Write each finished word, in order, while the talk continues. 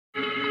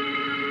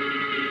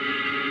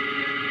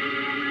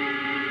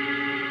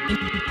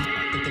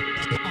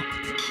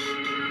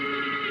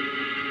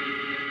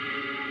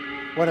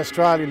When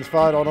Australians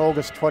vote on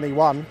August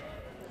 21,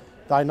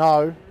 they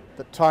know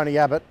that Tony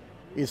Abbott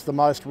is the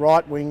most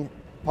right-wing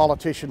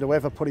politician to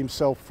ever put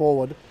himself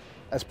forward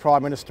as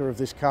Prime Minister of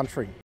this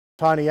country.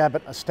 Tony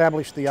Abbott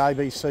established the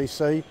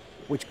ABCC,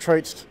 which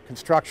treats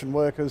construction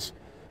workers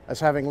as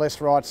having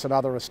less rights than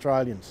other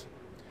Australians.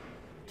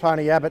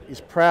 Tony Abbott is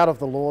proud of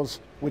the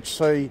laws which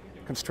see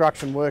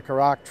construction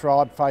worker Ark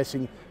Tribe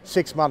facing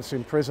 6 months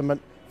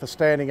imprisonment for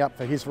standing up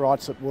for his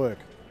rights at work.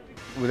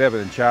 With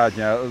Abbott in charge,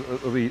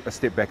 it'll be a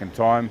step back in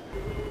time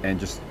and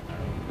just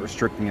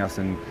restricting us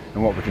in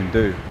what we can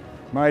do.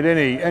 Mate,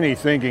 any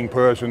thinking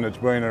person that's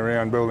been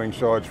around building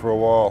sites for a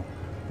while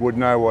would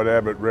know what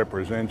Abbott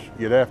represents.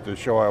 You'd have to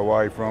shy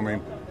away from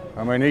him.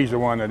 I mean, he's the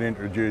one that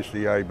introduced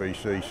the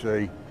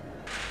ABCC.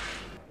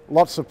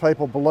 Lots of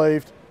people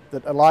believed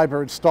that Labor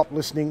had stopped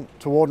listening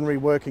to ordinary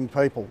working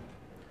people.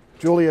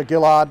 Julia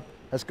Gillard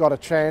has got a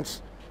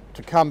chance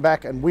to come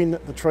back and win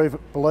the true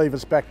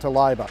believers back to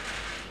Labor.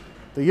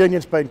 The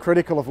union's been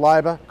critical of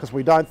Labor because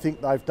we don't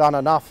think they've done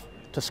enough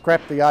to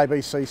scrap the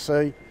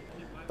ABCC.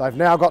 They've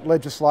now got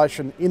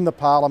legislation in the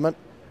Parliament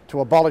to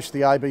abolish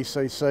the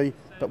ABCC,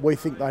 but we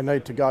think they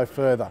need to go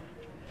further.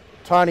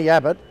 Tony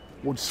Abbott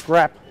would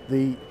scrap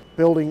the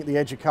Building the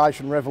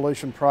Education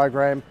Revolution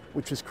program,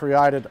 which has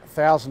created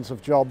thousands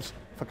of jobs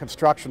for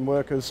construction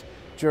workers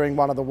during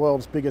one of the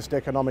world's biggest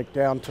economic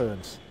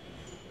downturns.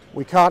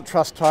 We can't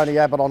trust Tony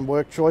Abbott on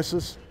work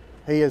choices.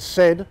 He has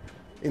said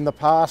in the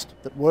past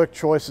that work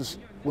choices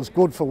was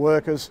good for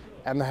workers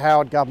and the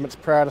Howard government's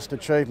proudest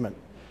achievement.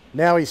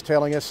 Now he's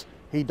telling us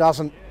he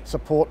doesn't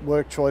support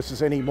work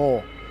choices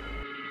anymore.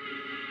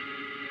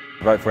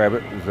 A vote for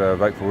Abbott is a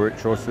vote for work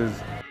choices.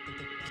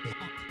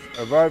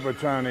 A vote for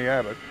Tony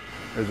Abbott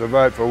is a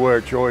vote for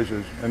work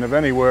choices, and if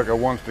any worker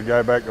wants to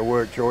go back to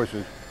work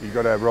choices, he's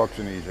got to have rocks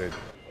in his head.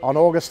 On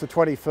August the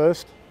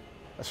 21st,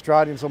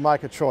 Australians will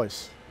make a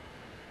choice.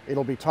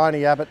 It'll be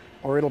Tony Abbott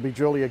or it'll be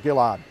Julia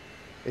Gillard.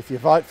 If you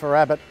vote for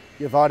Abbott,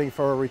 you're voting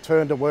for a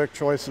return to work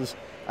choices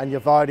and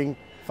you're voting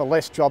for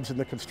less jobs in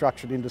the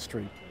construction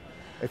industry.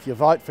 If you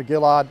vote for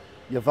Gillard,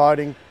 you're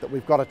voting that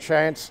we've got a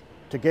chance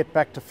to get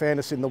back to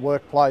fairness in the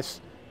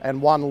workplace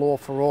and one law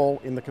for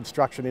all in the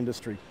construction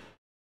industry.